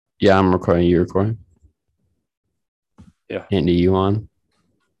Yeah, I'm recording. You recording? Yeah. Andy, you on?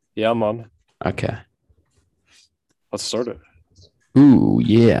 Yeah, I'm on. Okay. Let's start it. Ooh,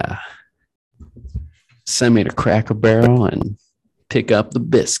 yeah. Send me to Cracker Barrel and pick up the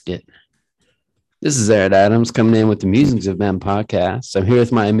biscuit. This is Errett Adams coming in with the Musings of Men podcast. I'm here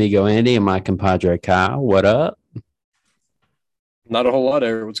with my amigo Andy and my compadre Kyle. What up? Not a whole lot,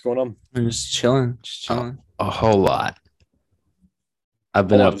 Eric. What's going on? I'm just chilling. Just chilling. A whole lot. I've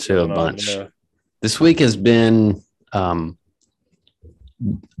been up to a bunch. Yeah. This week has been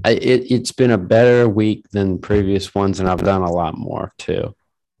it's been a better week than previous ones, and I've done a lot more too.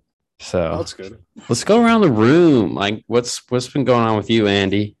 So that's good. Let's go around the room. Like, what's been going on with you,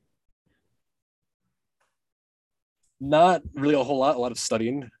 Andy? Not really a whole lot. A lot of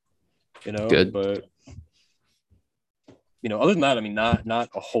studying, Good. But other than that, I mean, not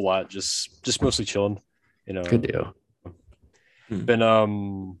a whole lot. Just mostly chilling. Good deal. Been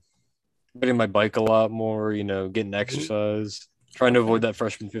riding my bike a lot more. Getting exercise. Trying to avoid that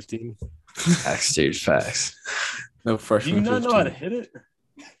freshman 15. Facts, dude. Facts. No freshman. Do you not know how to hit it?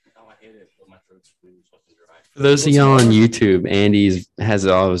 For those of y'all on YouTube, Andy has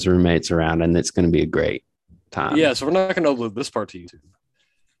all of his roommates around, and it's going to be a great time. Yeah, so we're not going to upload this part to YouTube.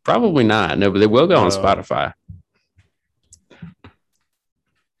 Probably not. No, but they will go on Spotify.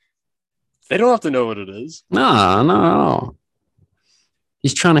 They don't have to know what it is. No.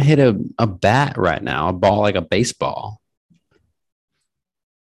 He's trying to hit a bat right now, a ball like a baseball.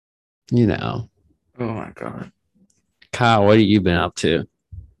 Oh my God. Kyle, what have you been up to?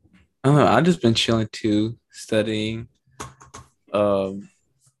 I don't know. I've just been chilling too, studying. I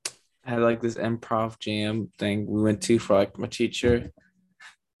had like this improv jam thing we went to for like my teacher.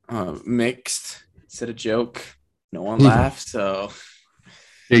 Mixed. Said a joke. No one laughed, so.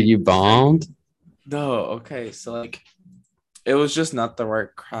 Dude, you bombed? No, okay. So like it was just not the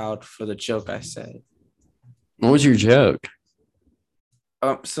right crowd for the joke I said. What was your joke?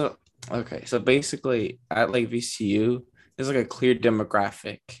 So basically at like VCU, there's like a clear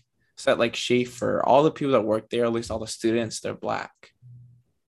demographic. So at like Schaefer, all the people that work there, at least all the students, they're black.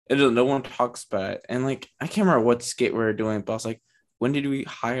 No one talks about it. And like I can't remember what skit we were doing, but I was like, when did we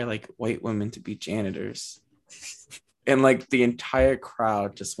hire like white women to be janitors? And like the entire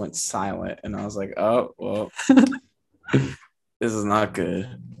crowd just went silent. And I was like, oh, well, this is not good.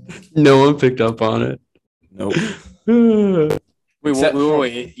 No one picked up on it. Nope.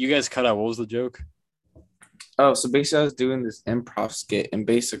 Wait. You guys cut out. What was the joke? Oh, so basically I was doing this improv skit. And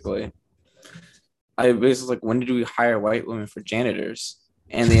basically, I was like, when did we hire white women for janitors?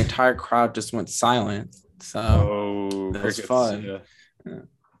 And the entire crowd just went silent. So that was fun.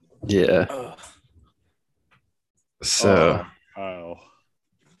 Yeah. So, wow.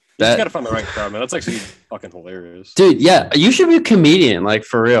 You just gotta find the right crowd, man. That's actually fucking hilarious, dude. Yeah, you should be a comedian, like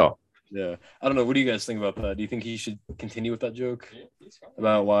for real. Yeah, I don't know. What do you guys think about that? Do you think he should continue with that joke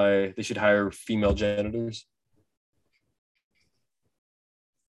about why they should hire female janitors?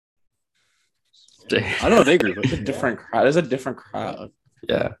 I don't know. They agree with it. Different crowd. There's a different crowd.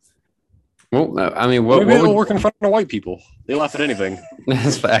 Yeah. Well, I mean, what would work in front of white people? They laugh at anything.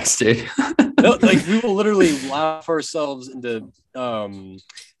 That's facts, dude. No, like we will literally laugh ourselves into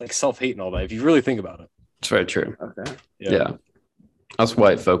like self-hate and all that. If you really think about it, it's very true. Okay. Yeah. Us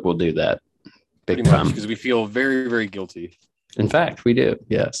white folk will do that big time because we feel very, very guilty. In fact, we do.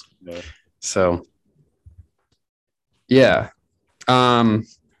 Yes. Yeah. So, yeah. I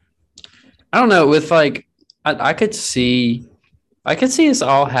don't know. With like, I could see us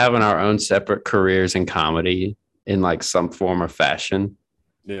all having our own separate careers in comedy in like some form or fashion.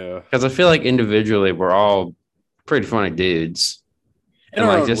 Yeah. Because I feel like individually we're all pretty funny dudes. In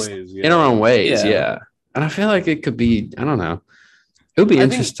our own ways. Yeah. And I feel like it could be, I don't know. It would be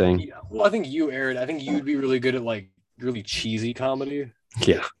interesting. I think you, Aaron, you'd be really good at like really cheesy comedy.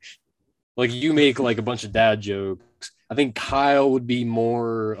 Yeah. Like you make like a bunch of dad jokes. I think Kyle would be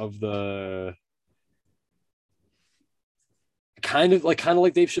more of the kind of like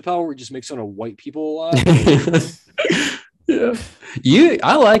Dave Chappelle, where he just makes fun of white people a lot. Yeah.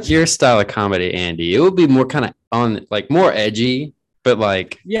 I like your style of comedy, Andy. It would be more kind of on like more edgy, but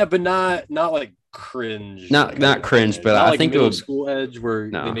like but not like cringe. Not cringe, but not I like think it would school edge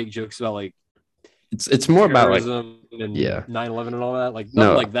where they make jokes about like it's more about like and 9/11 and all that. Like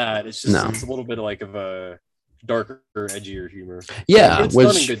nothing like that. It's just it's a little bit like of a darker, edgier humor. Yeah, it's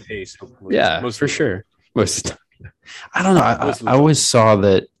done in good taste. Hopefully. Yeah, for sure. Most of the time. I don't know. I always saw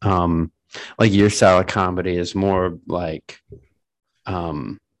that like your style of comedy is more like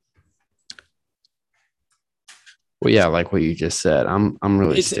Well, yeah, like what you just said. I'm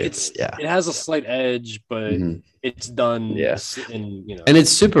really it has a slight edge, but it's done and it's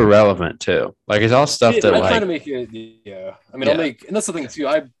super relevant too. Like it's all stuff that I try to make it I mean I'll make, and that's the thing too,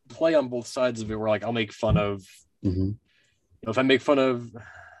 I play on both sides of it where like I'll make fun of if I make fun of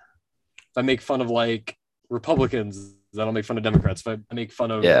like Republicans, then I'll make fun of Democrats. If I make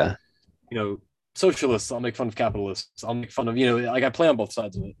fun of socialists, I'll make fun of capitalists. I'll make fun of like I play on both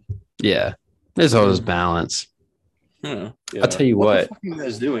sides of it. Yeah. There's always balance. Yeah. I'll tell you what. The fuck are you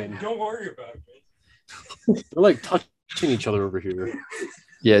guys doing? Don't worry about it. They're like touching each other over here.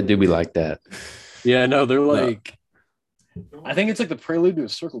 Yeah, do be like that. Yeah, no, they're like. I think it's like the prelude to a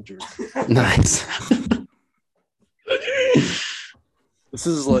circle jerk. Nice. This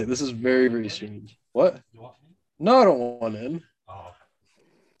is very, very strange. What? No, I don't want in.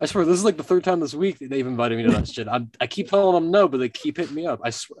 I swear, this is like the third time this week that they've invited me to that shit. I keep telling them no, but they keep hitting me up.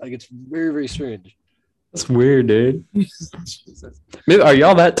 I swear, like it's very, very strange. That's weird, dude. Maybe, are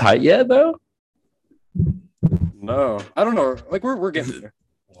y'all that tight yet, though? No, I don't know. Like we're getting there.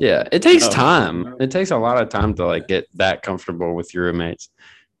 Yeah, it takes time. It takes a lot of time to like get that comfortable with your roommates.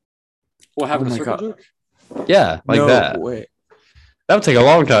 Well, having a circle jerk? Yeah, like that. Wait. That would take a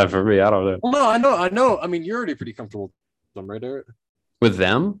long time for me. I don't know. Well, no, I know. I mean, you're already pretty comfortable with them, right, Errett? With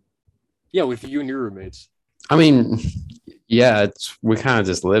them? Yeah, with you and your roommates. I mean, yeah, we kind of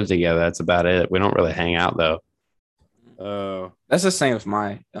just live together. That's about it. We don't really hang out though. That's the same with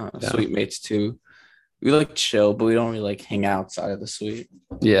my suite mates too. We like chill, but we don't really like hang outside of the suite.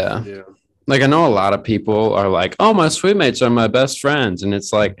 Yeah. Like I know a lot of people are like, "Oh, my suite mates are my best friends," and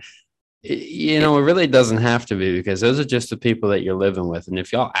it's like, it really doesn't have to be, because those are just the people that you're living with, and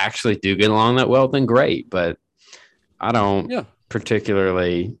if y'all actually do get along that well, then great. But I don't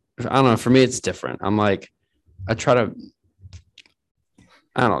particularly. I don't know. For me, it's different. I'm like, I don't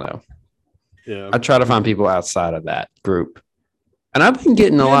know. Yeah. I try to find people outside of that group. And I've been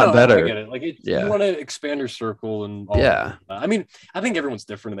getting a lot better. I get it. Like, you want to expand your circle and all that. I mean, I think everyone's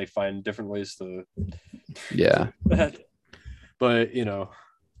different and they find different ways to. Yeah. But, I've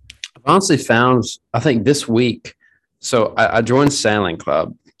honestly found, I think this week, so I joined Sailing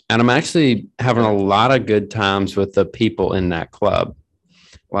Club, and I'm actually having a lot of good times with the people in that club.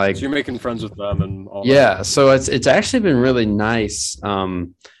 Like, so you're making friends with them and all that. That. So it's actually been really nice.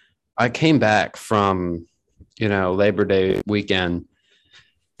 I came back from Labor Day weekend,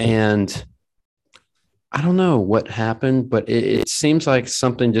 and I don't know what happened, but it seems like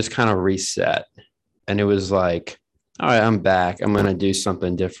something just kind of reset, and it was like, all right, I'm back. I'm going to do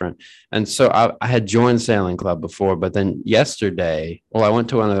something different. And so I had joined Sailing Club before, but then yesterday, I went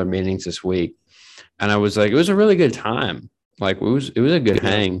to one of their meetings this week, and I was like, it was a really good time. Like it was a good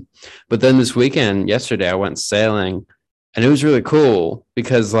hang. But then this weekend, yesterday, I went sailing, and it was really cool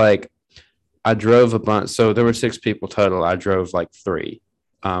because like I drove a bunch. So there were 6 people total. I drove like 3,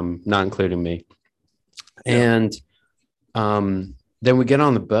 not including me. Yeah. And then we get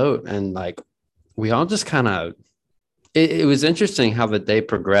on the boat, and like we all just kind of, it was interesting how the day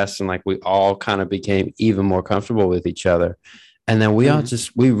progressed, and like we all kind of became even more comfortable with each other. And then we all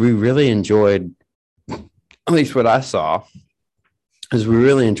just, we really enjoyed, at least what I saw, is we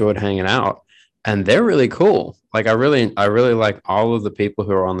really enjoyed hanging out, and they're really cool. Like I really like all of the people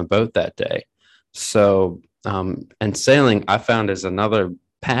who were on the boat that day. So, and sailing, I found, is another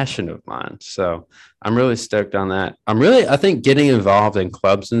passion of mine. So I'm really stoked on that. I think getting involved in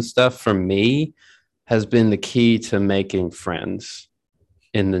clubs and stuff for me has been the key to making friends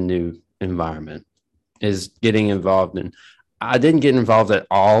in the new environment, is getting involved in. I didn't get involved at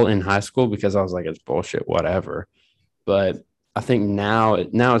all in high school because I was like, it's bullshit, whatever. But I think now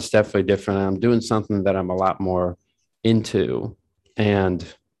it's definitely different. I'm doing something that I'm a lot more into, and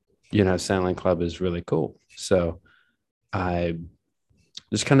Sailing Club is really cool. So I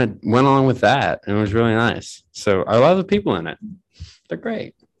just kind of went along with that, and it was really nice. So I love the people in it. They're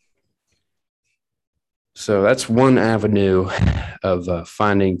great. So that's one avenue of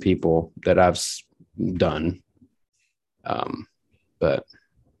finding people that I've done. But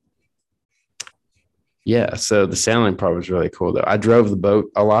yeah, so the sailing part was really cool though. I drove the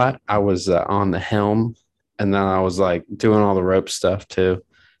boat a lot. I was on the helm, and then I was like doing all the rope stuff too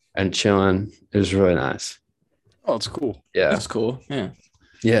and chilling. It was really nice. Oh, it's cool. Yeah. That's cool. Yeah.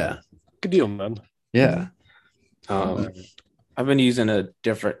 Yeah. Good deal, man. Yeah. I've been using a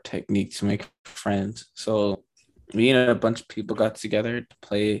different technique to make friends. So me and a bunch of people got together to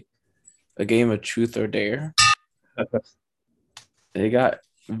play a game of truth or dare. It got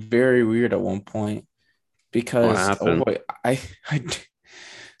very weird at one point because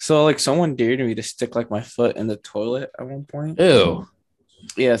so like someone dared me to stick like my foot in the toilet at one point. Ew.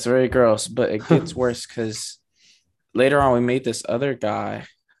 Yeah, it's very gross, but it gets worse because later on, we made this other guy.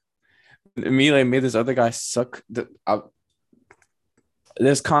 Immediately made this other guy suck.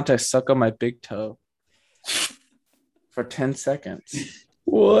 This contest suck on my big toe for 10 seconds.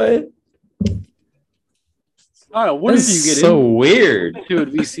 What? Kyle, what did you get so weird into at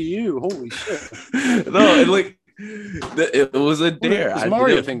VCU? Holy shit! No, it was a dare. What does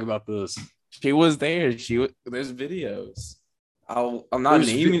Mario think about this? She was there. There's videos. I'm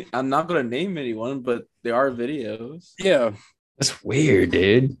not gonna name anyone, but there are videos. Yeah, that's weird,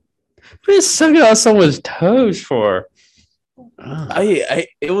 dude. What is sucking out someone's toes for? I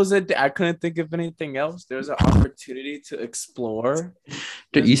couldn't think of anything else. There was an opportunity to explore.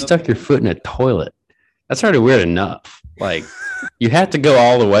 Dude, you stuck your foot in a toilet. That's already weird enough. Like, you have to go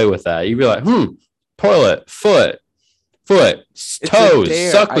all the way with that. You'd be like, toilet, foot,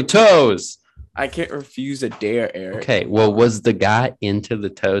 toes, suck the toes. I can't refuse a dare, Eric. Okay, well, was the guy into the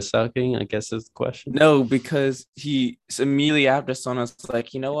toe sucking? I guess is the question. No, because he immediately after someone was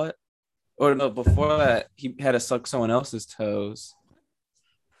like, you know what? Or no, before that, he had to suck someone else's toes.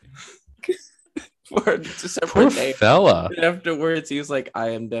 For a separate Poor day. fella. And afterwards, he was like,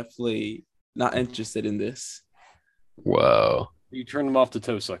 I am definitely not interested in this. Whoa. You turned him off to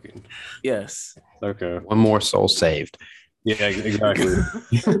toe sucking. Yes. Okay. One more soul saved. Yeah, exactly.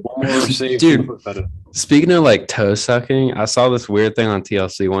 One more saved. Dude, speaking of like toe sucking, I saw this weird thing on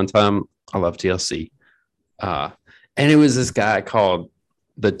TLC one time. I love TLC. And it was this guy called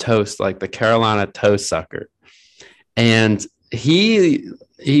the Toast, like the Carolina Toe Sucker. And he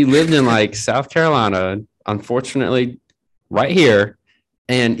lived in like South Carolina, unfortunately, right here.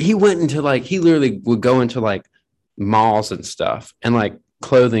 And he went into like, he literally would go into like malls and stuff and like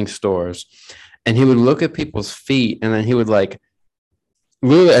clothing stores. And he would look at people's feet and then he would like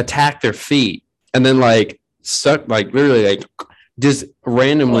literally attack their feet and then like suck, like literally like just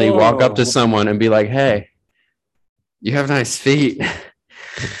randomly walk up to someone and be like, hey, you have nice feet.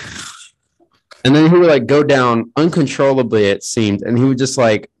 And then he would like go down uncontrollably, it seemed. And he would just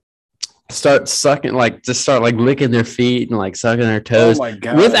like start sucking, like just start like licking their feet and like sucking their toes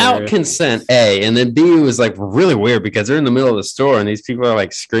without consent, A. And then B was like really weird because they're in the middle of the store and these people are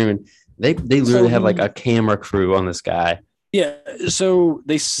like screaming. They literally have like a camera crew on this guy. Yeah. So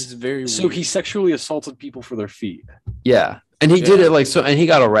he weird. sexually assaulted people for their feet. Yeah. And he did it like so, and he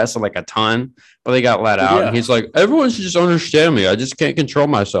got arrested like a ton, but they got let out. Yeah. And he's like, everyone should just understand me. I just can't control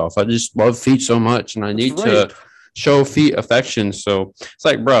myself. I just love feet so much, and I need to show feet affection. So it's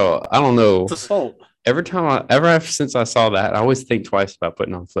like, bro, I don't know. It's assault. Since I saw that, I always think twice about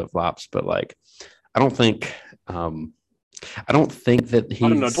putting on flip flops. But like, I don't think that he's. I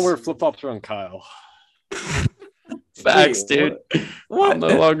don't know. Don't wear flip flops around Kyle. Facts, dude. What? I'm no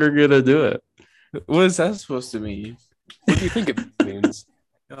longer gonna do it. What is that supposed to mean? What do you think it means?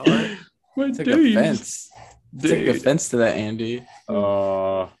 Take offense. Take offense to that, Andy.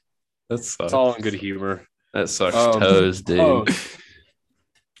 That sucks. It's all in good humor. That sucks toes, dude.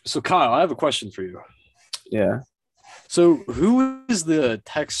 So, Kyle, I have a question for you. Yeah. So, who is the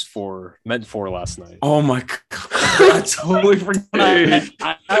text meant for last night? Oh my god! I totally forgot.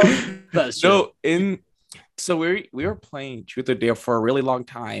 So we were playing Truth or Dare for a really long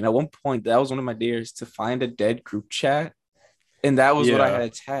time. At one point, that was one of my dares to find a dead group chat, and that was what I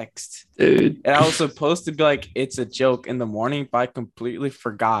had to text. Dude. And I was supposed to be like, "It's a joke" in the morning, but I completely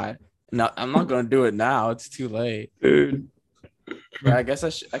forgot. No, I'm not gonna do it now. It's too late, dude. But I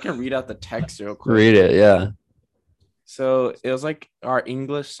guess I can read out the text real quick. Read it, yeah. So it was like our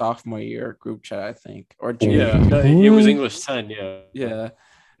English sophomore year group chat, I think, or junior. Yeah, it was English 10. Yeah, yeah.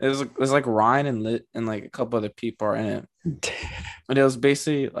 It was like Ryan and Lit and like a couple other people are in it. And it was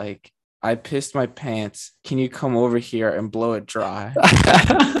basically like, I pissed my pants. Can you come over here and blow it dry?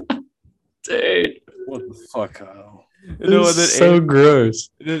 Dude. What the fuck, Kyle? It's so gross.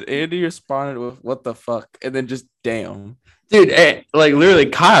 Then Andy responded with, what the fuck? And then just damn. Dude, like literally,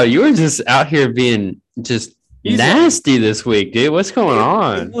 Kyle, you were just out here being just nasty this week, dude. What's going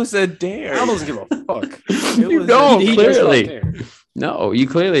on? It was a dare. Kyle doesn't give a fuck. You don't, clearly. No, you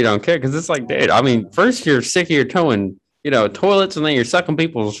clearly don't care because it's like, dude, I mean, first you're sick of your toeing, toilets, and then you're sucking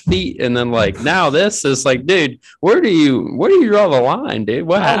people's feet, and then like now this is like, dude, where do you draw the line, dude?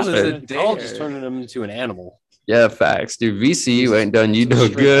 What happened? I'll just turning him into an animal. Yeah, facts, dude. VCU ain't done you no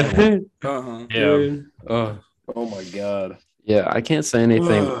good. Yeah. Oh my god. Yeah, I can't say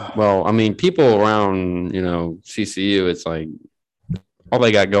anything. Well, I mean, people around, CCU, it's like all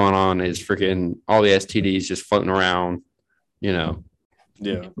they got going on is freaking all the STDs just floating around. Yeah.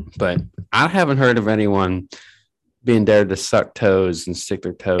 But I haven't heard of anyone being dared to suck toes and stick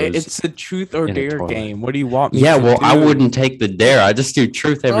their toes. It's a truth or dare game. What do you want me to do? I wouldn't take the dare. I just do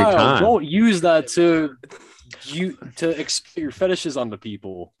truth every time. Don't use that to your fetishes onto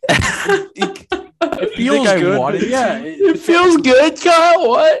people. It feels good. Yeah, It feels good, Kyle.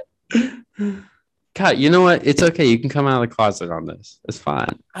 What? Kyle, you know what? It's okay. You can come out of the closet on this. It's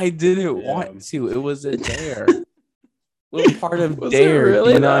fine. I didn't want to. It was a dare. Little part of Was it dare.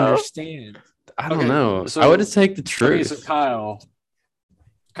 really, Do you though? not understand? I don't Okay, know. so- I would have taken the Okay, truth. so Kyle,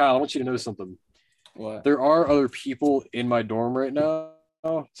 I want you to know something. What? There are other people in my dorm right now.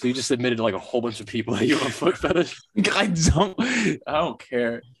 So you just admitted to like a whole bunch of people that you have a foot fetish. I don't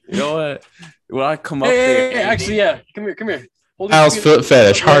care. You know what? When I come up Hey, there, actually, yeah. Come here. Hold your Kyle's computer. foot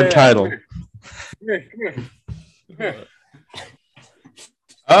fetish, hard title. Come here.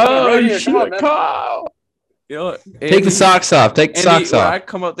 Oh, Right here, come on, shit, man. Kyle. you know what? Take the socks off. Take the Andy, socks when off. I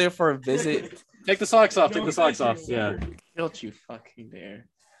come up there for a visit, Take the socks off. Yeah. don't you fucking dare.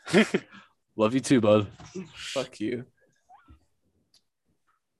 Love you too, bud. Fuck you.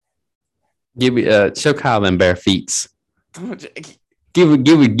 Give me show Kyle them bare feet. Don't Give it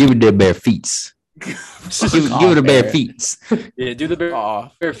the bare feet. Give it a bare feet. Yeah, do the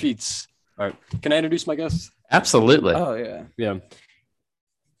off. bare feet. All right. Can I introduce my guest? Absolutely. Oh yeah. Yeah.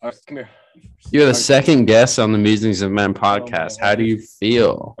 All right, come here. You're the second guest on the Musings of Men podcast. How do you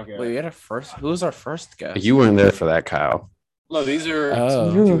feel? Okay. Wait, we had a first. Who was our first guest? You weren't there for that, Kyle. No, these are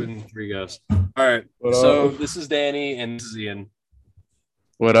Oh. 2 and 3 guests. All right. So this is Danny and this is Ian.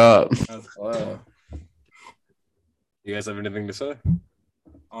 What up? Hello. You guys have anything to say?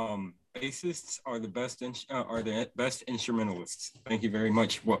 Bassists are the best instrumentalists. Thank you very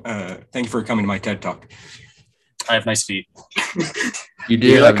much. Thank you for coming to my TED Talk. I have nice feet. You do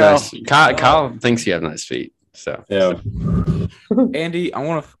hear have that, nice. Kyle thinks you have nice feet. So Yeah. Andy, I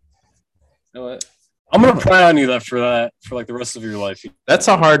want to. You know what? I'm gonna pry on you for like the rest of your life. that's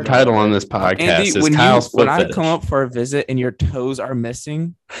a hard title on this podcast. Andy, is when Kyle's foot when I fetish. come up for a visit and your toes are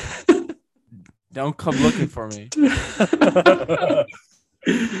missing, don't come looking for me.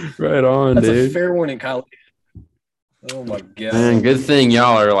 Right on, That's a dude. fair warning, Kyle. Oh my god. Man, good thing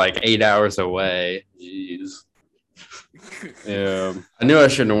y'all are like 8 hours away. Jeez. Yeah. I knew I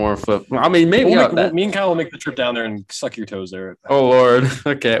shouldn't have worn flip. I mean, maybe Me and Kyle will make the trip down there and suck your toes there. Oh Lord.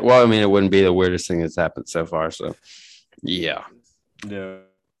 Okay. Well, I mean, it wouldn't be the weirdest thing that's happened so far. So, yeah. Yeah.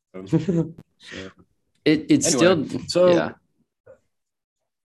 It's Anyway, still. so Yeah.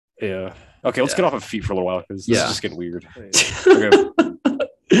 yeah. Okay, let's get off of feet for a little while because this is just getting weird.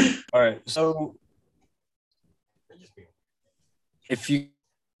 All right. So if you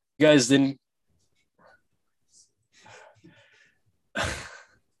guys didn't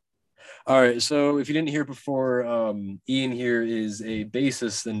all right, so if you didn't hear before, Ian here is a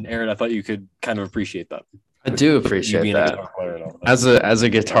bassist, and Aaron, I thought you could kind of appreciate that. I do appreciate being a that. guitar player and all that. As a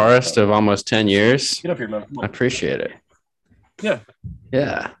guitarist of almost 10 years, Get up here, man. Come I on. appreciate it. Yeah.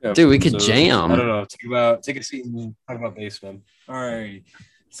 Yeah. Yeah. Dude, we could So, jam. I don't know. Take a seat and talk about bass, man. All right.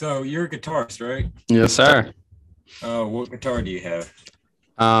 So you're a guitarist, right? Yes, sir. What guitar do you have?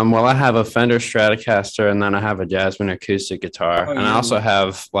 Well, I have a Fender Stratocaster, and then I have a Jasmine acoustic guitar, Oh, and I you're- also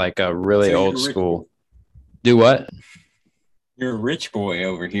have like a really So you're old rich. school. Do what? You're a rich boy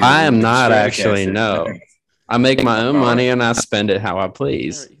over here. I am with the not actually. Stratocaster. No, I make my own money and I spend it how I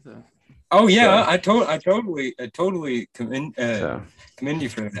please. Oh yeah, So- I totally commend So, you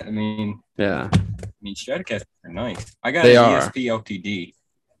for that. I mean, yeah, Stratocasters are nice. I got They an are. ESP LTD,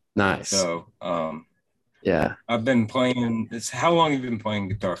 nice. so Yeah, I've been playing. How long have you been playing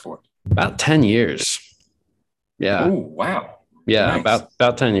guitar for? about 10 years. Yeah, Oh wow. yeah, nice.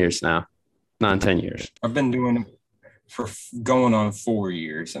 about 10 years now. 9-10 years. I've been doing it for going on 4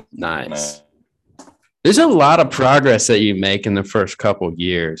 years. Nice. There's a lot of progress that you make in the first couple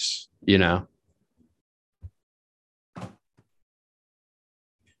years, you know.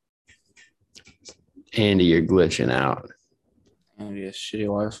 Andy, you're glitching out. Andy has shitty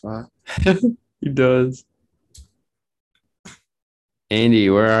Wi-Fi. He does. Andy,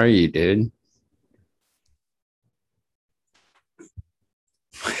 where are you, dude?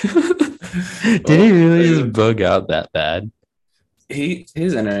 Did he really just bug out that bad? His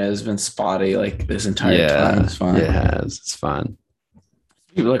internet has been spotty like this entire time. It's fine. it has. It's fine.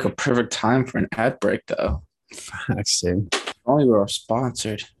 It'd be like a perfect time for an ad break though. Facts, dude. If only we were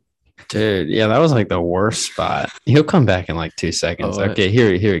sponsored. Dude, yeah, that was like the worst spot. He'll come back in like 2 seconds. Oh, Okay,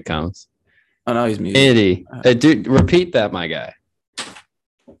 here he comes. Oh no, he's muted. Andy, dude, repeat that, my guy.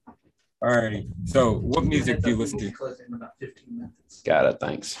 All right. So, what music do you listen to? Got it.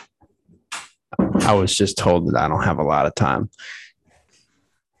 Thanks. I was just told that I don't have a lot of time,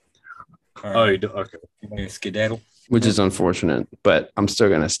 All Oh, right. you do? Okay. You want to skedaddle? which is unfortunate, but I'm still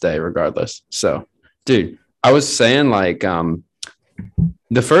going to stay regardless. So, dude, I was saying like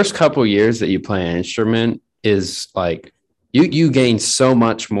the first couple years that you play an instrument, is like you gain so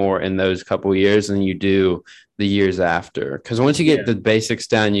much more in those couple of years than you do the years after. Because once you get the basics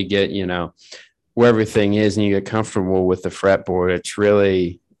down, you get, where everything is and you get comfortable with the fretboard, it's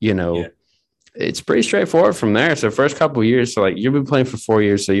really, it's pretty straightforward from there. So first couple of years, so like you've been playing for 4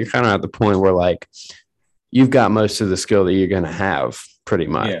 years, so you're kind of at the point where like you've got most of the skill that you're going to have pretty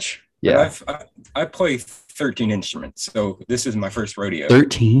much. Yeah. I play 13 instruments, so this is my first rodeo.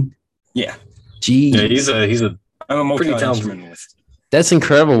 13? Yeah. Geez. Yeah, he's a I'm a multi-instrumentalist. That's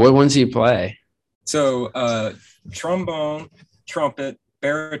incredible. What ones do you play? So trombone, trumpet,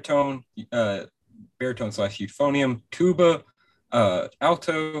 baritone / euphonium, tuba,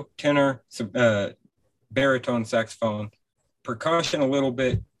 alto, tenor, baritone, saxophone, percussion a little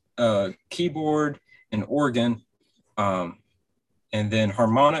bit, keyboard and organ, and then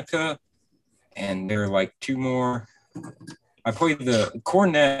harmonica, and there are like two more. I play the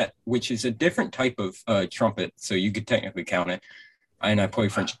cornet, which is a different type of trumpet, so you could technically count it, and I play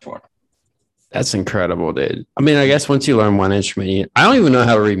French horn. That's incredible, dude. I mean, I guess once you learn one instrument, I don't even know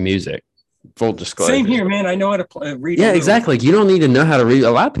how to read music. Full disclosure. Same here, man. I know how to read. Yeah, exactly. You don't need to know how to read. A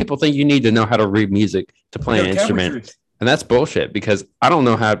lot of people think you need to know how to read music to play an instrument, and that's bullshit. Because I don't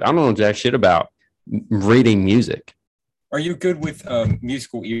know jack shit about reading music. Are you good with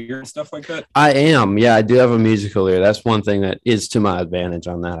musical ear and stuff like that? I am. Yeah, I do have a musical ear. That's one thing that is to my advantage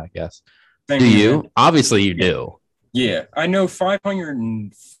on that, I guess. Do you? Obviously, you do. Yeah, I know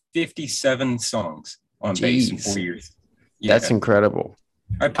 557 songs on bass in 4 years. Yeah. That's incredible.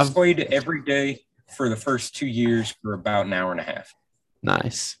 I played every day for the first 2 years for about an hour and a half.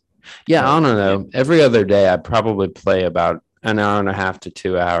 Nice. Yeah, I don't know. Every other day, I probably play about an hour and a half to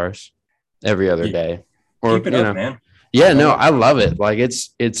 2 hours every other day. Or, keep it up, man. Yeah, no, I love it. Like I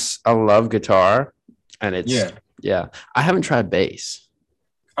love guitar, and I haven't tried bass.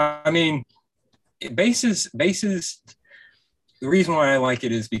 I mean, bass is the reason why I like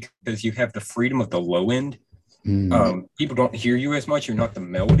it is because you have the freedom of the low end. People don't hear you as much. You're not the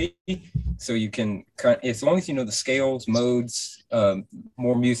melody, so you can as long as you know the scales, modes,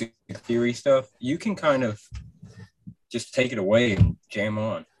 more music theory stuff, you can kind of just take it away and jam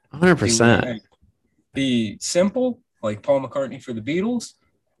on. 100%. Be simple. Like Paul McCartney for the Beatles,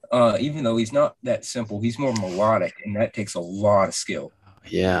 even though he's not that simple, he's more melodic, and that takes a lot of skill.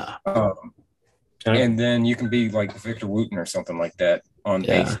 Yeah. And then you can be like Victor Wooten or something like that on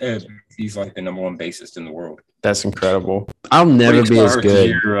bass. He's like the number one bassist in the world. That's incredible. I'll never be as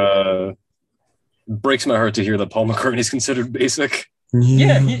good. Breaks my heart to hear that Paul McCartney is considered basic.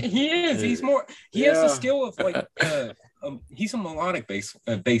 Yeah, he is. He's more. He has the skill of like. He's a melodic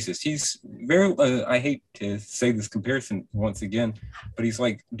bassist. He's very. I hate to say this comparison once again, but he's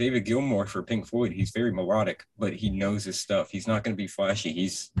like David Gilmour for Pink Floyd. He's very melodic, but he knows his stuff. He's not going to be flashy.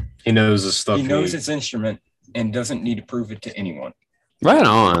 He knows his stuff. He knows his instrument and doesn't need to prove it to anyone. Right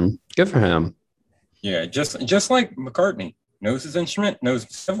on. Good for him. Yeah, just like McCartney knows his instrument, knows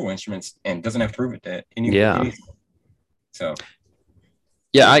several instruments, and doesn't have to prove it to anyone. Yeah. So.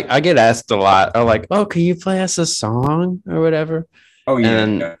 Yeah, I get asked a lot. I'm like, oh, can you play us a song or whatever? Oh, yeah.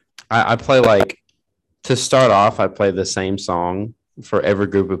 And I play like, to start off, I play the same song for every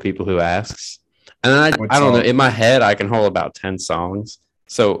group of people who asks. And then I don't know, in my head, I can hold about 10 songs.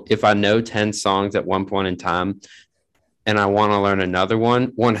 So if I know 10 songs at one point in time and I want to learn another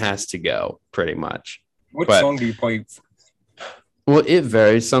one has to go pretty much. What song do you play? Well, it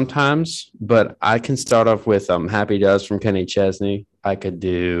varies sometimes, but I can start off with Happy Does from Kenny Chesney. I could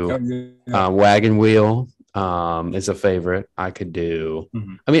do Wagon Wheel is a favorite. I could do.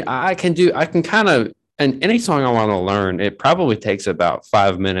 Mm-hmm. I mean, I can kind of, and any song I want to learn, it probably takes about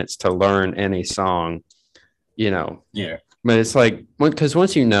 5 minutes to learn any song, Yeah. But it's like, because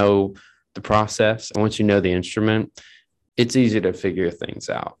once you know the process and once you know the instrument, it's easy to figure things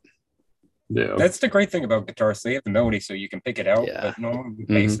out. Yeah, that's the great thing about guitars. They have the melody, so you can pick it out. Yeah. But normally with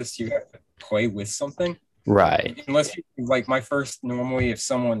bassists, you have to play with something. Right. Unless like my first, normally if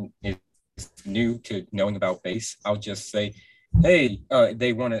someone is new to knowing about bass, I'll just say, hey,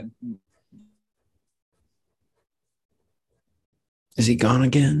 they want to. Is he gone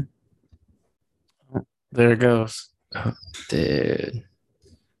again? There it goes. Oh, dude.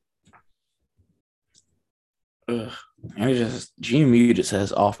 Ugh. GMU just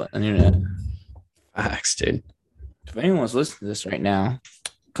has off internet. Facts, dude. If anyone's listening to this right now,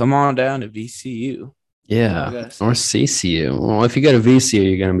 come on down to VCU. Yeah, or CCU. Well, if you go to VCU,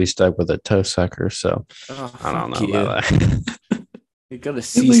 you're going to be stuck with a toe sucker. So I don't know about that. You go to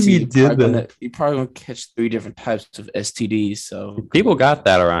CCU, you probably going to catch 3 different types of STDs. So people got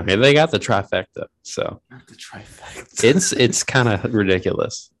that around here. They got the trifecta. So not the trifecta. It's kind of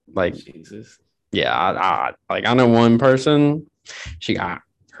ridiculous. Like Jesus. Yeah, I know one person. She got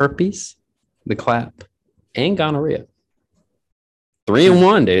herpes, the clap, and gonorrhea. 3 in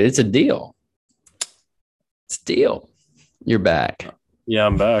 1, dude. It's a deal. It's a deal. You're back. Yeah,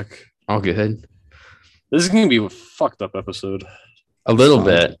 I'm back. All good. This is gonna be a fucked up episode. A little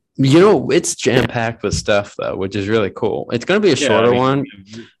bit. You know, it's jam packed with stuff though, which is really cool. It's going to be a shorter one.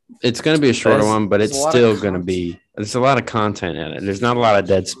 It's going to be a shorter one, but it's still going to be. There's a lot of content in it. There's not a lot of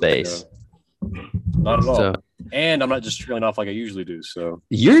dead space. Not at all. So, and I'm not just trailing off like I usually do. So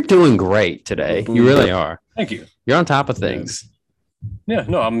you're doing great today. You really are. Thank you. You're on top of things. Yeah.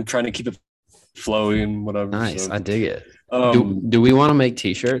 No, I'm trying to keep it flowy and whatever. Nice. So. I dig it. Do we want to make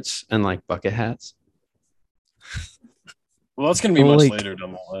t-shirts and like bucket hats? Well, that's going to be much later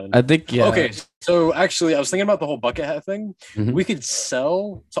down the line. I think, yeah. Okay, so actually, I was thinking about the whole bucket hat thing. Mhm. We could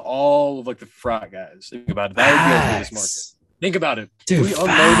sell to all of like the frat guys. Think about it. That would be our biggest market. Think about it. Dude, If we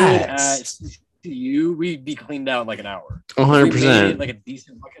unloaded facts. at CU, we'd be cleaned out in like an hour. 100%. If we made it like a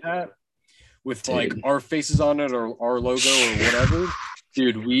decent bucket hat with Dude. like our faces on it or our logo or whatever.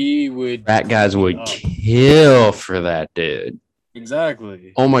 Dude, we would. Frat guys would up. kill for that, dude.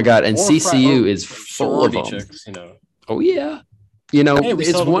 Exactly. Oh my god! And Or CCU frat- is full of them. sorority chicks, you know. Oh yeah, you know Hey, we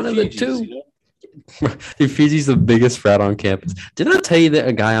it's sell them one to of the Fijis, two. you know? Dude, Fiji's the biggest frat on campus. Didn't I tell you that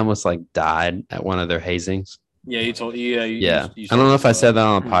a guy almost like died at one of their hazings? Yeah, you told. Yeah, Yeah, I don't know if I said that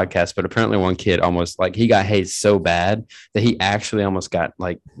on a podcast, but apparently one kid almost like he got hazed so bad that he actually almost got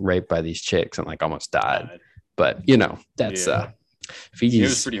like raped by these chicks and like almost died. But you know that's Fiji's. It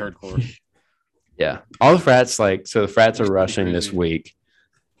was pretty hardcore. Yeah, all the frats so the frats are rushing crazy. this week.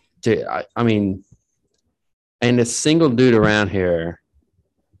 Dude, I mean, and a single dude around here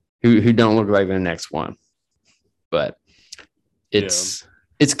who don't look like their next one, but it's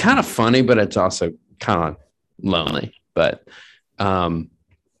kind of funny, but it's also kind of lonely. But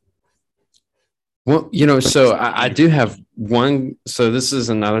well, you know, so I do have one. So this is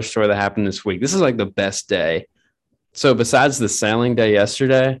another story that happened this week. This is like the best day. So besides the sailing day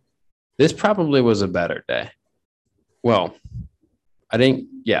yesterday, this probably was a better day. Well, I think,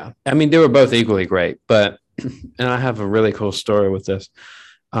 yeah. I mean, they were both equally great, but and I have a really cool story with this.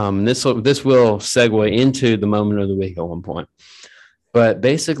 This will segue into the moment of the week at one point. But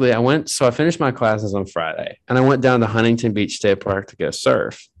basically, I finished my classes on Friday, and I went down to Huntington Beach State Park to go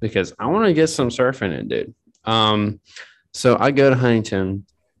surf because I want to get some surfing in, dude. So I go to Huntington,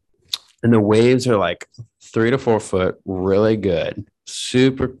 and the waves are like 3 to 4 foot, really good,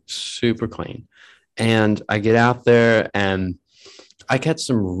 super, super clean. And I get out there, and I catch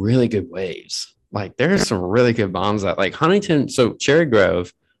some really good waves. Like there's some really good bombs that like Huntington. So Cherry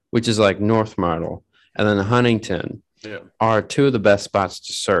Grove, which is like North Myrtle, and then Huntington are two of the best spots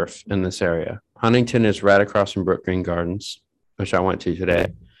to surf in this area. Huntington is right across from Brook Green Gardens, which I went to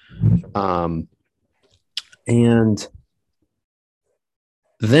today. And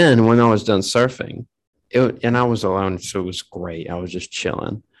then when I was done surfing, and I was alone, so it was great. I was just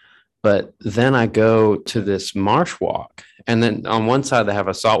chilling. But then I go to this marsh walk, and then on one side they have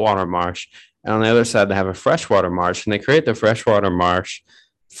a saltwater marsh, and on the other side they have a freshwater marsh, and they create the freshwater marsh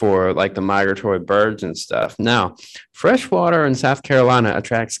for like the migratory birds and stuff. Now, freshwater in South Carolina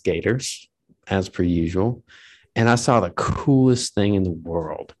attracts gators, as per usual, and I saw the coolest thing in the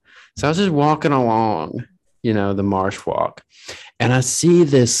world. So I was just walking along, you know, the marsh walk, and I see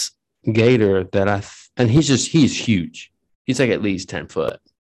this gator and he's huge. He's like at least 10 foot.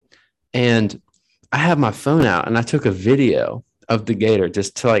 And I have my phone out and I took a video of the gator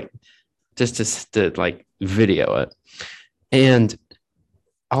just to video it. And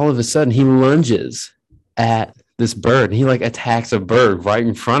all of a sudden he lunges at this bird and he like attacks a bird right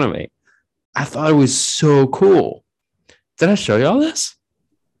in front of me. I thought it was so cool. Did I show y'all this?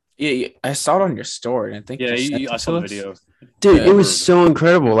 Yeah, I saw it on your story. I think I saw the video. Dude, it was so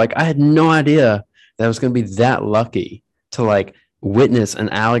incredible. Like I had no idea that I was going to be that lucky to like witness an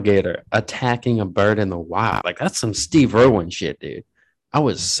alligator attacking a bird in the wild. Like that's some Steve Irwin shit, dude. I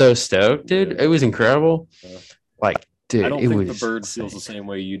was so stoked, dude. It was incredible. Like, dude, I don't think the bird feels the same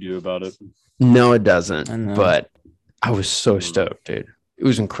way you do about it. No, it doesn't. But I was so stoked, dude. It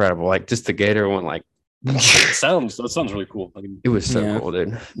was incredible. Like just the gator went like that sounds really cool. I mean, it was so cool,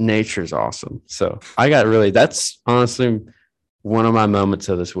 dude. Nature's awesome. So that's honestly one of my moments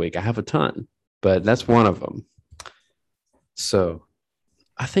of this week. I have a ton, but that's one of them. So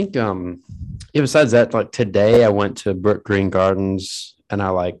I think besides that, like today I went to Brook Green Gardens and I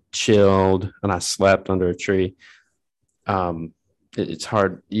like chilled and I slept under a tree. It's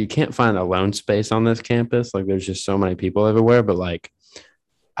hard. You can't find alone space on this campus. Like there's just so many people everywhere, but like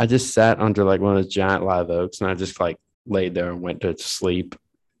I just sat under like one of those giant live oaks and I just like laid there and went to sleep.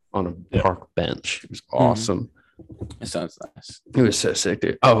 on a park bench. It was awesome. It sounds nice. It was so sick,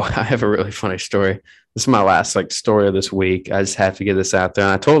 dude. Oh, I have a really funny story. This is my last story of this week. I just have to get this out there.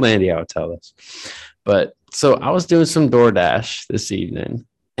 And I told Andy I would tell this. But so I was doing some DoorDash this evening,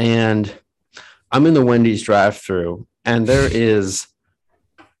 and I'm in the Wendy's drive-thru, and there's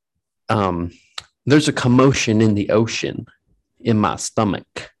a commotion in the ocean in my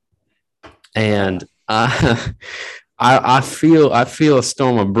stomach, and I feel a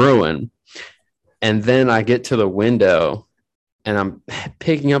storm of brewing. And then I get to the window and I'm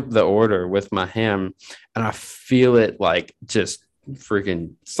picking up the order with my hand, and I feel it like just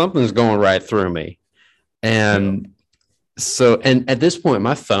freaking something's going right through me. And and at this point,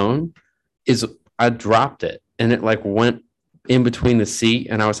 my phone I dropped it, and it like went in between the seat,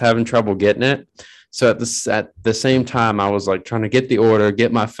 and I was having trouble getting it. So at the same time, I was like trying to get the order,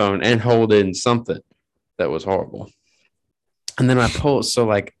 get my phone, and hold in something that was horrible. And then I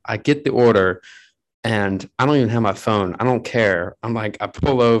get the order, and I don't even have my phone. I don't care. I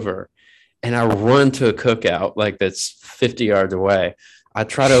pull over and I run to a cookout that's 50 yards away. I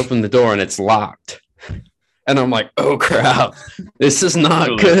try to open the door and it's locked. And I'm like, oh crap, this is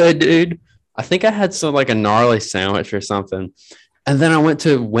not good, dude. I think I had a gnarly sandwich or something. And then I went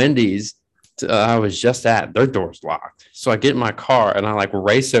to Wendy's. I was just at, their door's locked. So I get in my car and I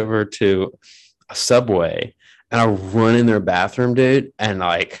race over to a Subway, and I run in their bathroom, dude. And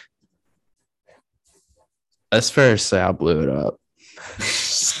that's fair to say I blew it up.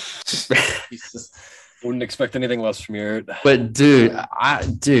 Wouldn't expect anything less from you. But dude,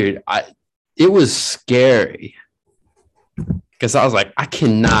 it was scary because I was like, I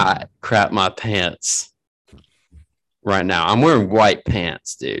cannot crap my pants right now. I'm wearing white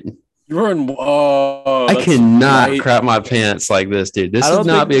pants, dude. You're wearing. I cannot crap my pants like this, dude. This would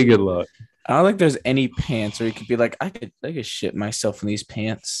not be a good look. I don't think there's any pants where you could be like, I could shit myself in these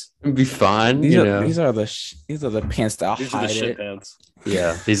pants. It'd be fine. These are the pants that I'll hide it. Pants.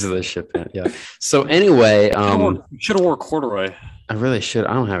 Yeah, these are the shit pants. Yeah. So anyway, should have wore corduroy. I really should.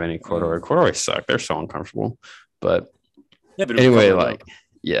 I don't have any corduroy. Corduroy suck. They're so uncomfortable. But but anyway,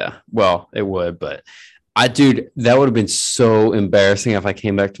 yeah. Well, it would, but that would have been so embarrassing if I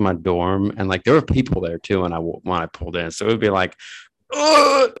came back to my dorm and there were people there too, and when I pulled in, so it would be like.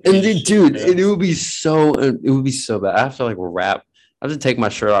 And then, dude, it would be so bad. I have to I have to take my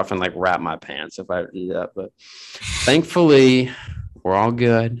shirt off and wrap my pants if I do that. But thankfully, we're all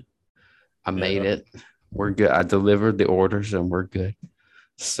good. I made it. We're good. I delivered the orders and we're good.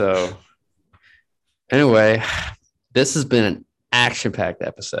 So anyway, this has been an action-packed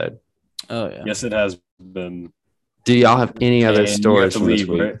episode. Oh yeah. Yes, it has been. Do y'all have any other stories from this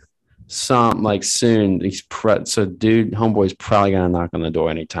week? Right? Some soon. So dude, homeboy's probably gonna knock on the door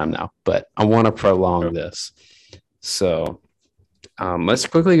anytime now, but I want to prolong this. So let's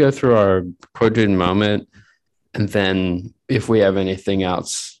quickly go through our quoted moment, and then if we have anything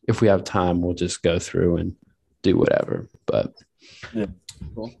else, if we have time, we'll just go through and do whatever. But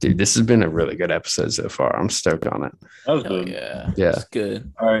dude, this has been a really good episode so far. I'm stoked on it. That was good. Yeah, it's good.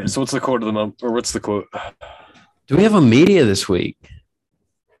 All right, so what's the quote of the moment, or what's the quote? Do we have a media this week?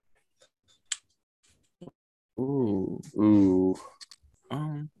 Ooh.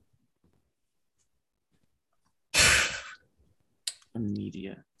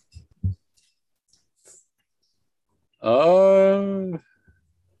 Media. I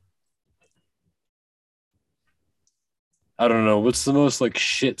don't know. What's the most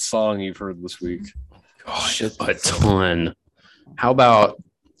shit song you've heard this week? Oh, a ton. How about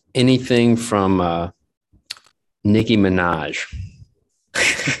anything from Nicki Minaj?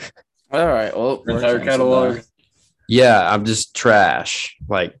 All right. Well, entire catalog. Yeah, I'm just trash.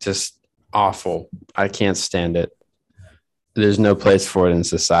 Just awful. I can't stand it. There's no place for it in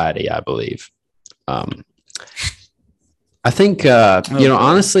society, I believe. I think,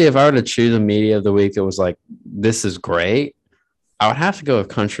 honestly, if I were to choose a media of the week that was this is great, I would have to go with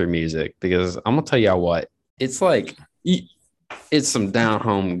country music, because I'm going to tell y'all what, it's it's some down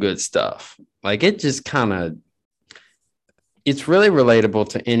home good stuff. It just kind of, it's really relatable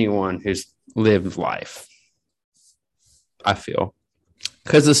to anyone who's lived life, I feel,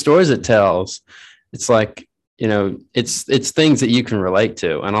 because the stories it tells, it's it's things that you can relate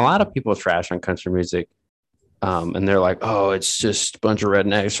to. And a lot of people trash on country music. And they're like, oh, it's just a bunch of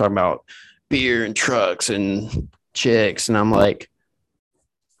rednecks talking about beer and trucks and chicks. And I'm like,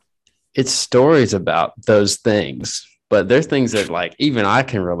 it's stories about those things, but they're things that even I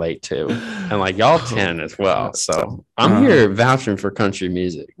can relate to, and y'all can as well. So I'm here vouching for country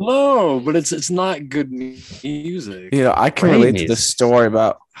music. No, but it's not good music. I can relate to the story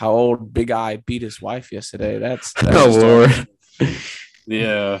about how old Big Eye beat his wife yesterday. That's oh Lord.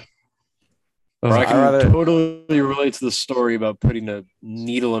 Yeah. Oh, Or I can rather- totally relate to the story about putting a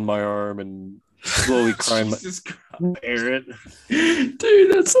needle in my arm and slowly crying. Jesus Christ. Errett.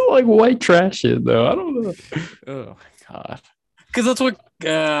 dude, that's so like white trash shit, though. I don't know. Oh my god. Because that's what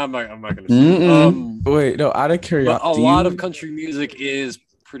I'm not gonna say. Mm-mm. Wait, no, out of But curiosity. a lot of country music is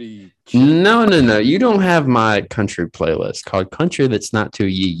pretty shit. No. You don't have my country playlist called Country That's Not Too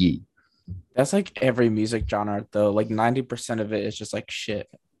Yee Yee. That's like every music genre though. Like 90% of it is just like shit.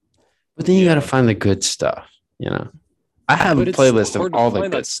 But then you got to Yeah. find the good stuff, you know. I have But a it's playlist hard of to all the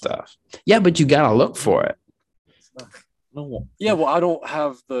find good that stuff. Yeah, but you got to look for it. No. Yeah, well, I don't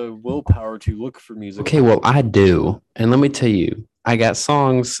have the willpower to look for music. Okay, well, I do. And let me tell you, I got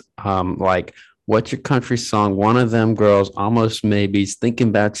songs like What's Your Country Song? One of Them Girls, Almost Maybes, Thinking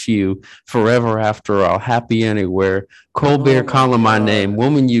About You, Forever After All, Happy Anywhere, Cold Beer Oh my Calling My God. Name,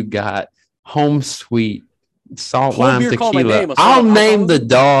 Woman You Got, Home Sweet, Salt Cold Lime Beer Call My Tequila. Name, a song I'll about name the alcoholism?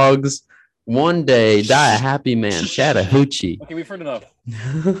 dogs. One Day, Die a Happy Man, Chattahoochee. Okay, we've heard enough.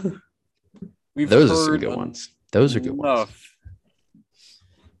 We've Those are some heard good ones. Those are good ones. enough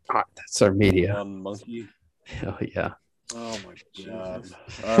Ah, that's our media. on Monkey. Hell yeah. Oh my God.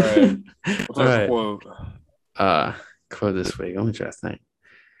 All right. What's All our right. quote? Quote this week. Let me try to think.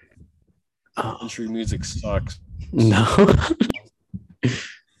 Oh, Country music sucks. no.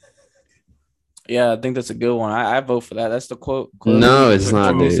 Yeah, I think that's a good one. I vote for that. That's the quote. No, it's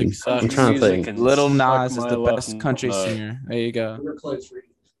not, Country dude. music sucks. I'm trying to think. can Little suck Nas is my the left best country nut. singer. There you go. We're close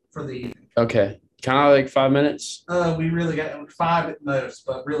for the. Okay. Can I like 5 minutes? We really got 5 at most,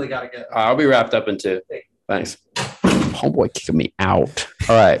 but really got to go. I'll be wrapped up in 2. Thanks. Homeboy kicking me out.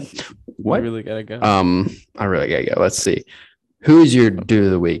 All right. What? You really gotta go. I really gotta go. Let's see. Who's your dude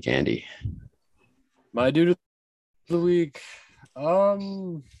of the week, Andy? My dude of the week. All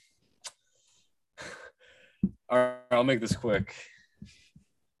right, I'll make this quick.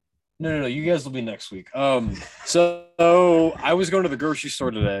 No. You guys will be next week. So I was going to the grocery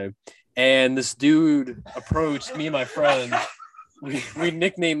store today, and this dude approached me and my friend. We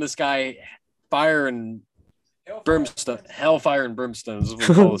nicknamed this guy Fire and Brimstone, Hellfire and Brimstone is what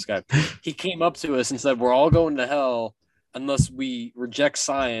we call this guy. He came up to us and said, "We're all going to hell unless we reject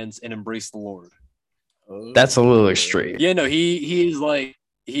science and embrace the Lord." That's a little extreme. Yeah, no, he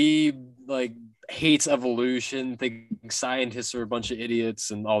hates evolution, thinks scientists are a bunch of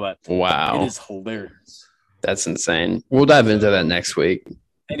idiots and all that. Wow. It is hilarious. That's insane. We'll dive into that next week.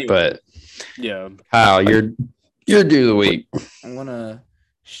 Anyway, But yeah. Kyle, you're dude of the week. I'm gonna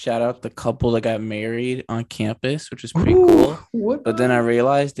shout out the couple that got married on campus, which is pretty cool. What? But then I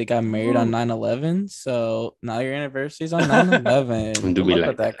realized they got married on 9/11. So now your anniversary is on 9/11. Do we Good luck like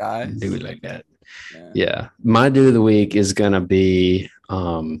with that, that? guys? Do we like that? Yeah. Yeah. My dude of the week is gonna be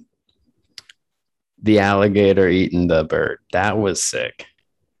the alligator eating the bird. That was sick.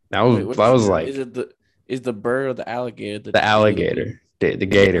 That was Wait, that was like is the bird or the alligator? the alligator, the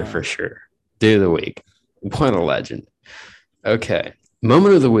gator for sure. Dude of the week. What a legend. Okay.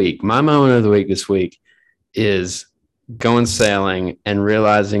 Moment of the week. My moment of the week this week is going sailing and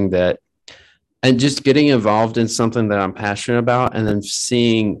realizing that and just getting involved in something that I'm passionate about and then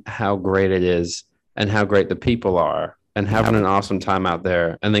seeing how great it is and how great the people are and having an awesome time out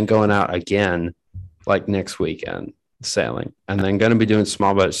there and then going out again like next weekend sailing and then going to be doing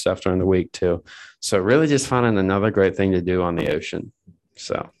small boat stuff during the week too. So really just finding another great thing to do on the ocean.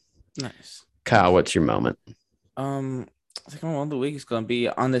 So Nice. Kyle, what's your moment? I think my one of the week is gonna be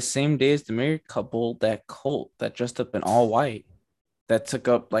on the same day as the married couple, that cult that dressed up in all white that took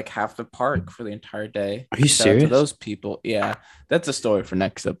up like half the park for the entire day. Are you Shout out serious? to those people. Yeah, that's a story for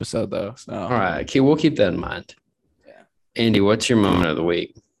next episode though. So All right, okay, we'll keep that in mind. Yeah. Andy, what's your moment of the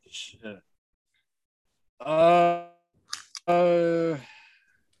week? Shit.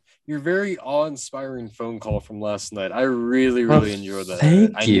 Your very awe-inspiring phone call from last night. I really enjoyed that.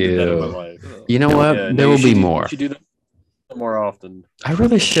 Thank I needed that in my you. life. You know what? Yeah, no, There you will should be do- more. You should do that more often. I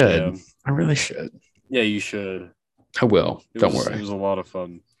really should. Yeah. I really should. Yeah, you should. I will. Don't It worry. was a lot of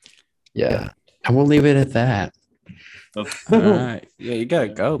fun. Yeah. And we'll leave it at that. all right, yeah, you gotta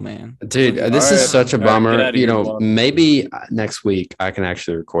go, man. Dude, All this is right. such a All right, get bummer. outta You here, know, Juan. maybe next week I can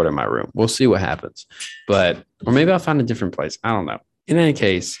actually record in my room. We'll see what happens. But, or maybe I'll find a different place. I don't know. In any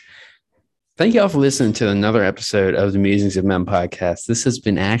case, thank you all for listening to another episode of the Musings of Men podcast. This has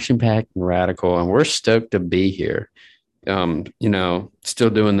been action packed and radical, and we're stoked to be here. You know, still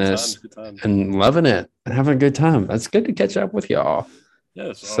doing this Good time. and loving it and having a good time. It's good to catch up with y'all. Yeah,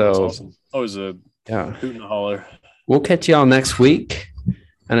 it's So- awesome. Always a Yeah. hoot and holler. We'll catch y'all next week.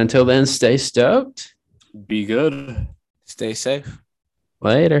 And until then, stay stoked. Be good. Stay safe.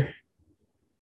 Later.